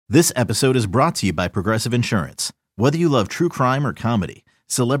This episode is brought to you by Progressive Insurance. Whether you love true crime or comedy,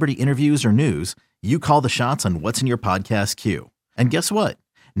 celebrity interviews or news, you call the shots on what's in your podcast queue. And guess what?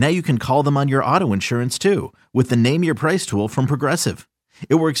 Now you can call them on your auto insurance too with the Name Your Price tool from Progressive.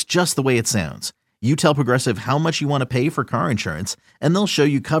 It works just the way it sounds. You tell Progressive how much you want to pay for car insurance, and they'll show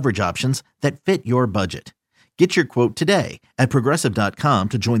you coverage options that fit your budget. Get your quote today at Progressive.com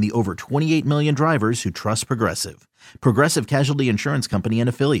to join the over 28 million drivers who trust Progressive. Progressive Casualty Insurance Company and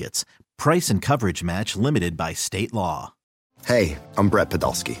Affiliates. Price and coverage match limited by state law. Hey, I'm Brett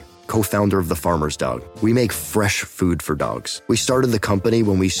Podolsky, co-founder of The Farmer's Dog. We make fresh food for dogs. We started the company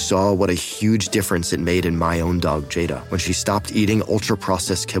when we saw what a huge difference it made in my own dog, Jada, when she stopped eating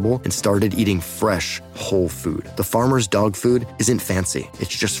ultra-processed kibble and started eating fresh, whole food. The Farmer's Dog food isn't fancy.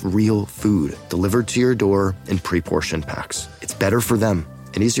 It's just real food delivered to your door in pre-portioned packs. It's better for them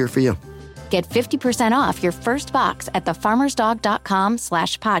and easier for you. Get 50% off your first box at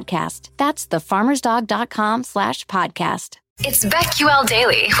thefarmersdog.com/podcast. That's thefarmersdog.com/podcast. It's BetQL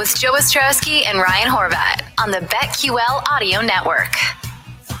Daily with Joe Ostrowski and Ryan Horvat on the BetQL Audio Network.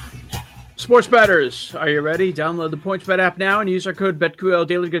 Sports bettors, are you ready? Download the PointsBet app now and use our code BetQL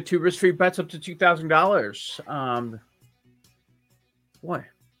Daily to get 2 risk-free bets up to $2,000. What?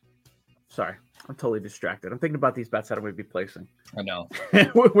 Sorry, I'm totally distracted. I'm thinking about these bets that I'm going to be placing. I know.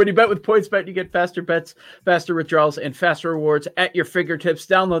 When you bet with PointsBet, you get faster bets, faster withdrawals, and faster rewards at your fingertips.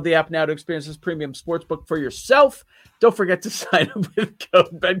 Download the app now to experience this premium sportsbook for yourself. Don't forget to sign up with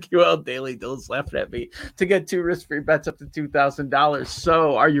code BetQL Daily. Dylan's laughing at me to get 2 risk-free bets up to $2,000.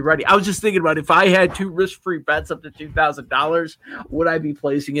 So, are you ready? I was just thinking about if I had 2 risk-free bets up to $2,000, would I be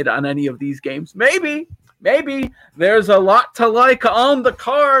placing it on any of these games? Maybe. There's a lot to like on the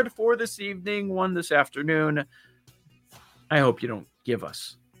card for this evening, one this afternoon. I hope you don't give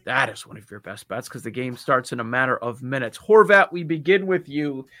us that as one of your best bets because the game starts in a matter of minutes. Horvat, we begin with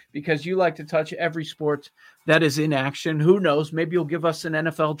you because you like to touch every sport that is in action. Who knows? Maybe you'll give us an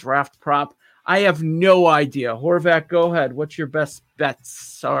NFL draft prop. I have no idea. Horvat, go ahead. What's your best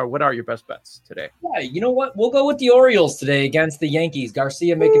bets? Or what are your best bets today? Yeah, you know what? We'll go with the Orioles today against the Yankees.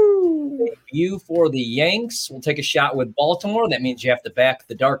 Garcia making a debut for the Yanks. We'll take a shot with Baltimore. That means you have to back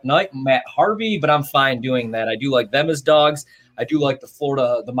the Dark Knight, Matt Harvey, but I'm fine doing that. I do like them as dogs. I do like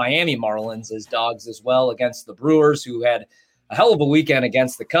the Miami Marlins as dogs as well against the Brewers, who had a hell of a weekend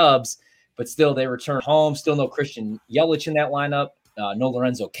against the Cubs, but still they return home. Still no Christian Yelich in that lineup. No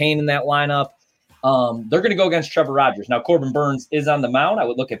Lorenzo Cain in that lineup. They're going to go against Trevor Rogers. Now, Corbin Burns is on the mound. I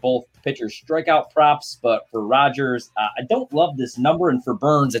would look at both pitchers' strikeout props, but for Rogers, I don't love this number. And for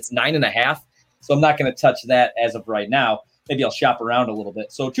Burns, it's 9.5. So I'm not going to touch that as of right now. Maybe I'll shop around a little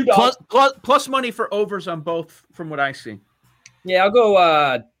bit. So $2 plus money for overs on both from what I see. Yeah, I'll go.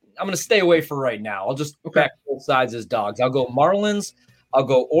 I'm going to stay away for right now. I'll just back both sides as dogs. I'll go Marlins. I'll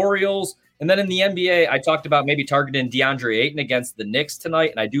go Orioles. And then in the NBA, I talked about maybe targeting DeAndre Ayton against the Knicks tonight,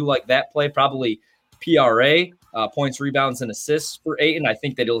 and I do like that play. Probably PRA, points, rebounds, and assists for Ayton. I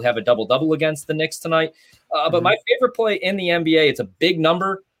think that he'll have a double-double against the Knicks tonight. But my favorite play in the NBA, it's a big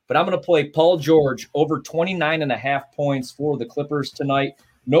number, but I'm going to play Paul George over 29.5 points for the Clippers tonight.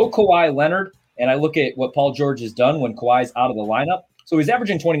 No Kawhi Leonard, and I look at what Paul George has done when Kawhi's out of the lineup. So he's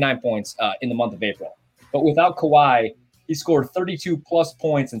averaging 29 points in the month of April. But without Kawhi, he scored 32-plus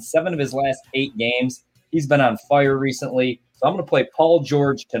points in 7 of his last 8 games. He's been on fire recently. So I'm going to play Paul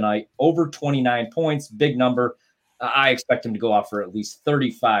George tonight, over 29 points, big number. I expect him to go off for at least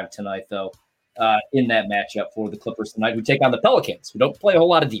 35 tonight, though, in that matchup for the Clippers tonight, who take on the Pelicans, who don't play a whole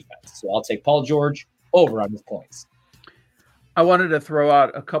lot of defense. So I'll take Paul George over on his points. I wanted to throw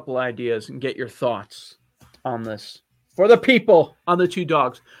out a couple ideas and get your thoughts on this for the people on the 2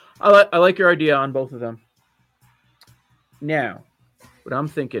 dogs. I like your idea on both of them. Now, what I'm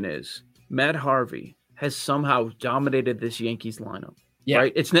thinking is Matt Harvey has somehow dominated this Yankees lineup. Yeah.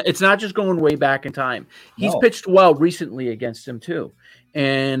 Right? It's not just going way back in time. He's pitched well recently against him too.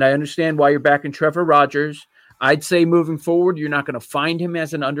 And I understand why you're backing Trevor Rogers. I'd say moving forward, you're not going to find him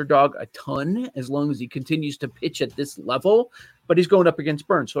as an underdog a ton as long as he continues to pitch at this level, but he's going up against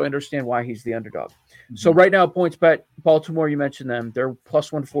Burns. So I understand why he's the underdog. Mm-hmm. So right now, PointsBet, Baltimore, you mentioned them. They're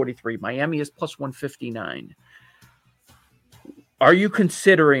plus 143. Miami is plus 159. Are you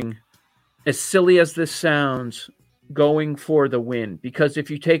considering, as silly as this sounds, going for the win? Because if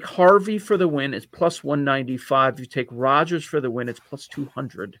you take Harvey for the win, it's plus 195. If you take Rogers for the win, it's plus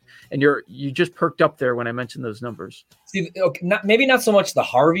 200. And you just perked up there when I mentioned those numbers. See, okay, maybe not so much the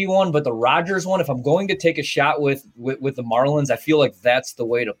Harvey one, but the Rogers one. If I'm going to take a shot with the Marlins, I feel like that's the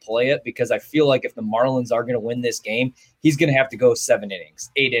way to play it, because I feel like if the Marlins are going to win this game, he's going to have to go 7 innings,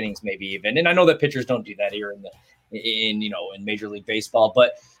 8 innings, maybe even. And I know that pitchers don't do that here in Major League Baseball,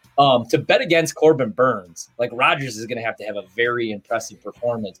 but To bet against Corbin Burns, like Rodgers is going to have a very impressive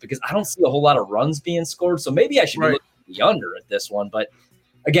performance because I don't see a whole lot of runs being scored. So maybe I should be looking at the under at this one. But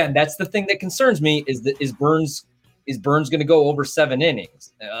again, that's the thing that concerns me is Burns going to go over 7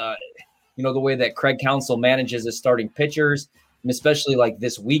 innings? The way that Craig Counsell manages his starting pitchers, and especially like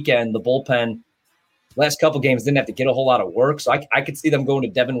this weekend, the bullpen last couple games didn't have to get a whole lot of work. So I could see them going to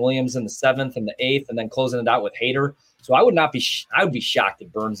Devin Williams in the 7th and the 8th and then closing it out with Hader. So I would be shocked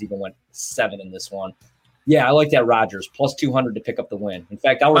if Burns even went 7 in this one. Yeah, I like that Rodgers plus 200 to pick up the win. In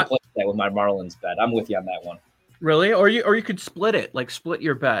fact, I'll replace that with my Marlins bet. I'm with you on that one. Really? Or you could split it, like split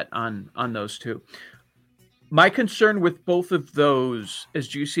your bet on those two. My concern with both of those, as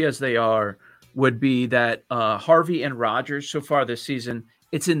juicy as they are, would be that Harvey and Rodgers so far this season,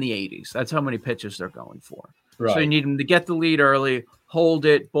 it's in the 80s. That's how many pitches they're going for. Right. So you need them to get the lead early, hold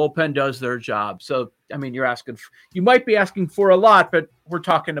it. Bullpen does their job. So, I mean, you might be asking for a lot, but we're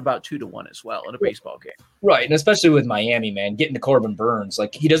talking about 2-1 as well in a baseball game. Right. And especially with Miami, man, getting to Corbin Burns,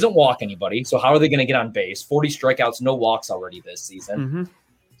 like he doesn't walk anybody. So how are they going to get on base? 40 strikeouts, no walks already this season. Mm-hmm.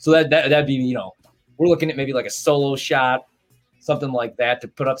 So that'd be, we're looking at maybe like a solo shot, something like that to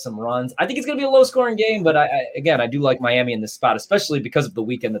put up some runs. I think it's going to be a low-scoring game, but I do like Miami in this spot, especially because of the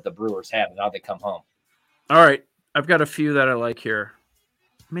weekend that the Brewers have and how they come home. All right. I've got a few that I like here.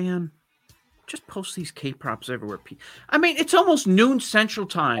 Man, just post these K-props everywhere. I mean, it's almost noon Central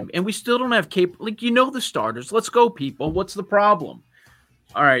Time, and we still don't have the starters. Let's go, people. What's the problem?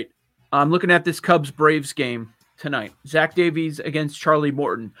 All right. I'm looking at this Cubs-Braves game tonight. Zach Davies against Charlie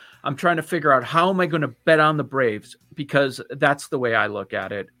Morton. I'm trying to figure out how am I going to bet on the Braves because that's the way I look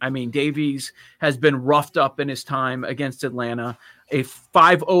at it. I mean, Davies has been roughed up in his time against Atlanta, a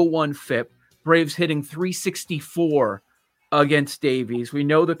 5.01 FIP. Braves hitting 364 against Davies. We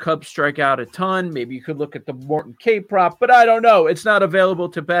know the Cubs strike out a ton. Maybe you could look at the Morton K prop, but I don't know. It's not available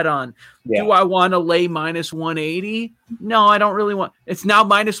to bet on. Yeah. Do I want to lay minus 180? No, I don't really want. It's now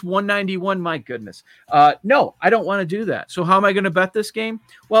minus 191. My goodness. No, I don't want to do that. So how am I going to bet this game?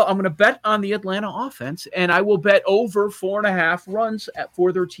 Well, I'm going to bet on the Atlanta offense, and I will bet over 4.5 runs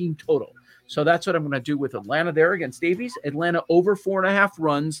for their team total. So that's what I'm going to do with Atlanta there against Davies. Atlanta over 4.5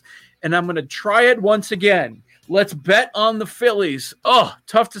 runs, and I'm going to try it once again. Let's bet on the Phillies. Oh,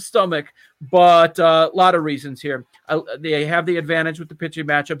 tough to stomach, but a lot of reasons here. They have the advantage with the pitching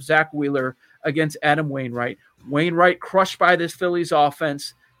matchup. Zach Wheeler against Adam Wainwright. Wainwright crushed by this Phillies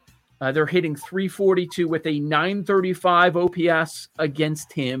offense. They're hitting 342 with a 935 OPS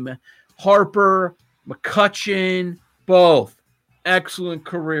against him. Harper, McCutchen, both excellent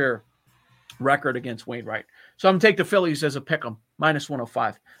career record against Wainwright. So I'm going to take the Phillies as a pick 'em, minus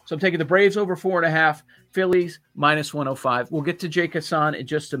 105. So I'm taking the Braves over 4.5, Phillies minus 105. We'll get to Jake Hassan in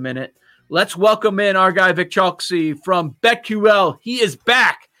just a minute. Let's welcome in our guy, Vic Chalksey from BetQL. He is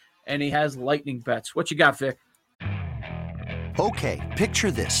back, and he has lightning bets. What you got, Vic? Okay,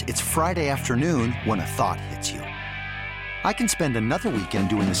 picture this. It's Friday afternoon when a thought hits you. I can spend another weekend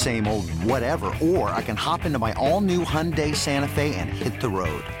doing the same old whatever, or I can hop into my all-new Hyundai Santa Fe and hit the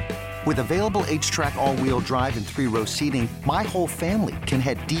road. With available H-Track all-wheel drive and 3-row seating, my whole family can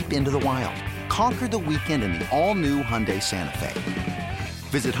head deep into the wild. Conquer the weekend in the all-new Hyundai Santa Fe.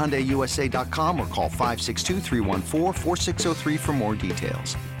 Visit HyundaiUSA.com or call 562-314-4603 for more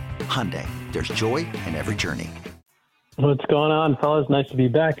details. Hyundai, there's joy in every journey. What's going on, fellas? Nice to be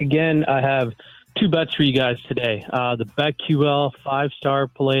back again. I have 2 bets for you guys today. The BetQL 5-star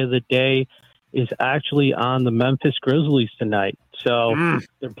play of the day is actually on the Memphis Grizzlies tonight. So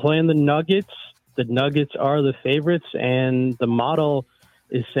they're playing the Nuggets. The Nuggets are the favorites, and the model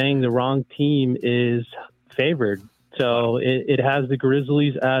is saying the wrong team is favored. So it has the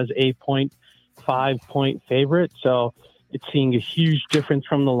Grizzlies as a 0.5-point favorite. So it's seeing a huge difference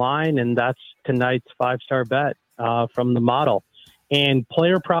from the line, and that's tonight's 5-star bet from the model. And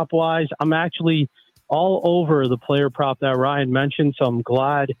player prop-wise, I'm actually all over the player prop that Ryan mentioned, so I'm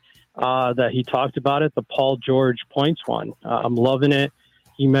glad that he talked about it, the Paul George points one. I'm loving it.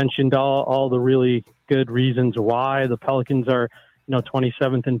 He mentioned all the really good reasons why. The Pelicans are,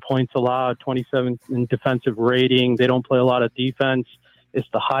 27th in points allowed, 27th in defensive rating. They don't play a lot of defense. It's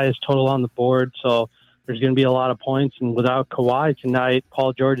the highest total on the board, so there's going to be a lot of points. And without Kawhi tonight,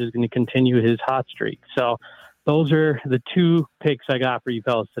 Paul George is going to continue his hot streak. So those are the 2 picks I got for you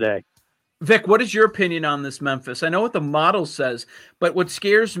fellas today. Vic, what is your opinion on this Memphis? I know what the model says, but what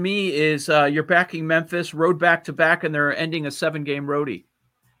scares me is you're backing Memphis, road back-to-back, and they're ending a 7-game roadie.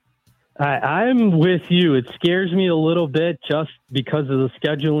 I'm with you. It scares me a little bit just because of the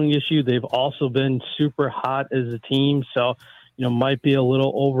scheduling issue. They've also been super hot as a team, so might be a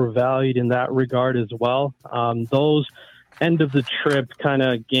little overvalued in that regard as well. Those end of the trip kind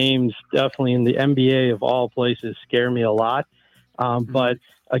of games, definitely in the NBA of all places, scare me a lot. But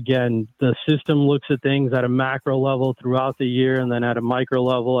again, the system looks at things at a macro level throughout the year, and then at a micro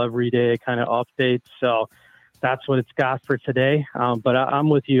level every day it kind of updates. So that's what it's got for today. But I'm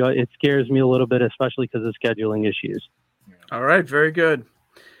with you. It scares me a little bit, especially because of scheduling issues. All right. Very good.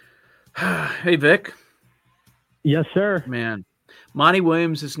 Hey, Vic. Yes, sir. Man, Monty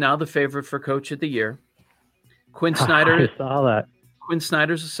Williams is now the favorite for Coach of the Year. Quinn Snyder. I saw that. Quinn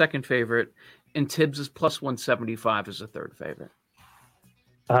Snyder's the second favorite, and Tibbs is plus 175 as the third favorite.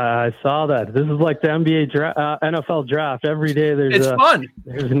 I saw that. This is like the NFL draft. Every day there's fun.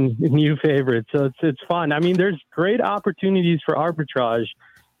 There's a new favorite, so it's fun. I mean, there's great opportunities for arbitrage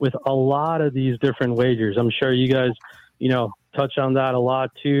with a lot of these different wagers. I'm sure you guys, touch on that a lot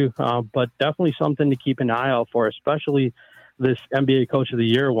too. But definitely something to keep an eye out for, especially this NBA Coach of the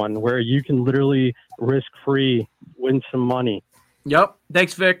Year one, where you can literally risk-free win some money. Yep.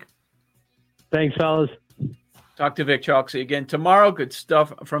 Thanks, Vic. Thanks, fellas. Talk to Vic Chalksey again tomorrow. Good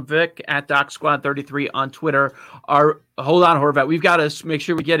stuff from Vic at DocSquad33 on Twitter. Hold on, Horvat. We've got to make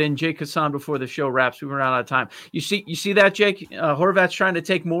sure we get in Jake Hassan before the show wraps. We run out of time. You see that, Jake? Horvat's trying to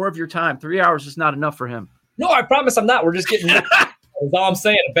take more of your time. 3 hours is not enough for him. No, I promise I'm not. We're just getting that's all I'm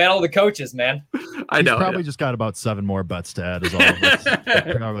saying. A battle of the coaches, man. I know. He's probably just got about 7 more bets to add is all.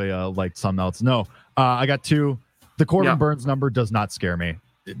 Probably like something else. No, I got 2. The Corbin Burns number does not scare me.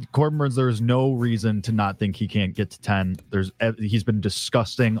 Corbin Burns, there is no reason to not think he can't get to 10. He's been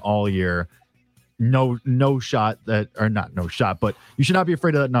disgusting all year. No shot that, or not no shot, but you should not be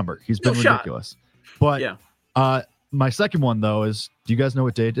afraid of that number. He's been ridiculous. But my second one though is, do you guys know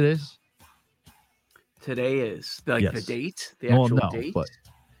what day it is? Today is the date, the actual date. But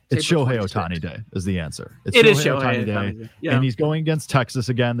it's Shohei Ohtani Day is the answer. It is Shohei Ohtani Day. Yeah. And he's going against Texas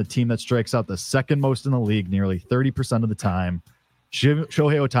again, the team that strikes out the second most in the league, nearly 30% of the time. Shohei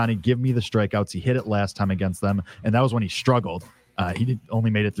Ohtani, give me the strikeouts. He hit it last time against them, and that was when he struggled. He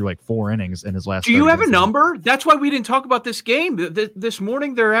only made it through like 4 innings in his last. Do you have a number? That's why we didn't talk about this game. This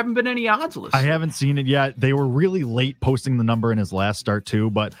morning, there haven't been any odds listed. I haven't seen it yet. They were really late posting the number in his last start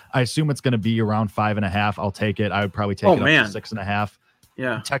too, but I assume it's going to be around 5.5. I'll take it. I would probably take it up to 6.5.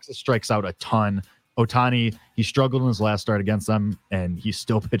 Yeah. Texas strikes out a ton. Ohtani, he struggled in his last start against them, and he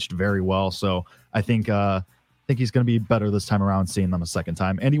still pitched very well. So I think he's going to be better this time around, seeing them a second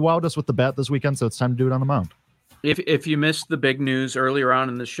time. And he wowed us with the bat this weekend, so it's time to do it on the mound. If you missed the big news earlier on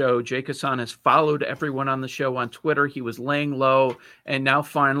in the show, Jake Hassan has followed everyone on the show on Twitter. He was laying low, and now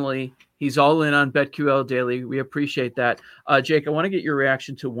finally he's all in on BetQL Daily. We appreciate that. Jake, I want to get your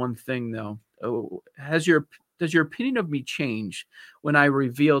reaction to one thing, though. Does your opinion of me change when I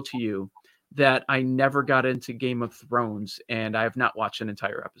reveal to you that I never got into Game of Thrones and I have not watched an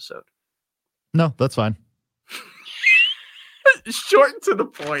entire episode? No, that's fine. Short and to the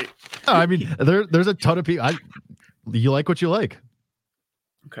point. No, I mean, there's a ton of people. You like what you like.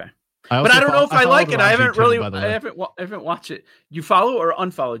 Okay. But I don't know if I like it. I haven't watched it. You follow or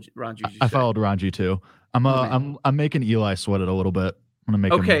unfollow Ron G? I followed Ron G too. I'm making Eli sweat it a little bit. I'm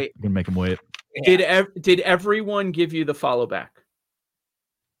gonna make him wait. Did everyone give you the follow back?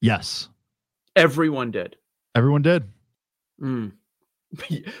 Yes. Everyone did. Everyone did.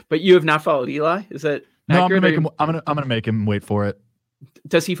 But you have not followed Eli? Is that no? accurate? I'm gonna make him wait for it.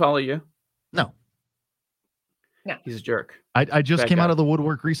 Does he follow you? No. No, he's a jerk. I just came out of the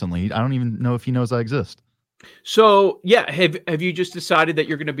woodwork recently. I don't even know if he knows I exist. So yeah, have you just decided that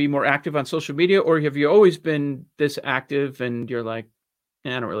you're going to be more active on social media, or have you always been this active and you're like, I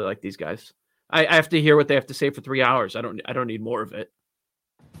don't really like these guys. I have to hear what they have to say for 3 hours. I don't need more of it.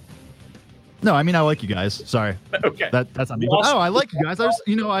 No, I mean, I like you guys. Sorry. Okay. That's not me. But, I like you guys. I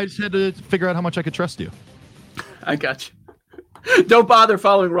just had to figure out how much I could trust you. I got you. Don't bother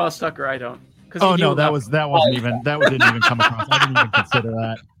following Ross Tucker. I don't. Oh no, that didn't even come across. I didn't even consider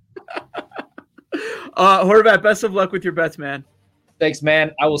that. Horvat, best of luck with your bets, man. Thanks,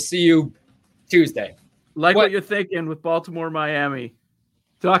 man. I will see you Tuesday. What you're thinking with Baltimore, Miami.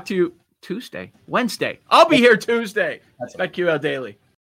 Talk to you Wednesday. I'll be here Tuesday. That's BetQL Daily.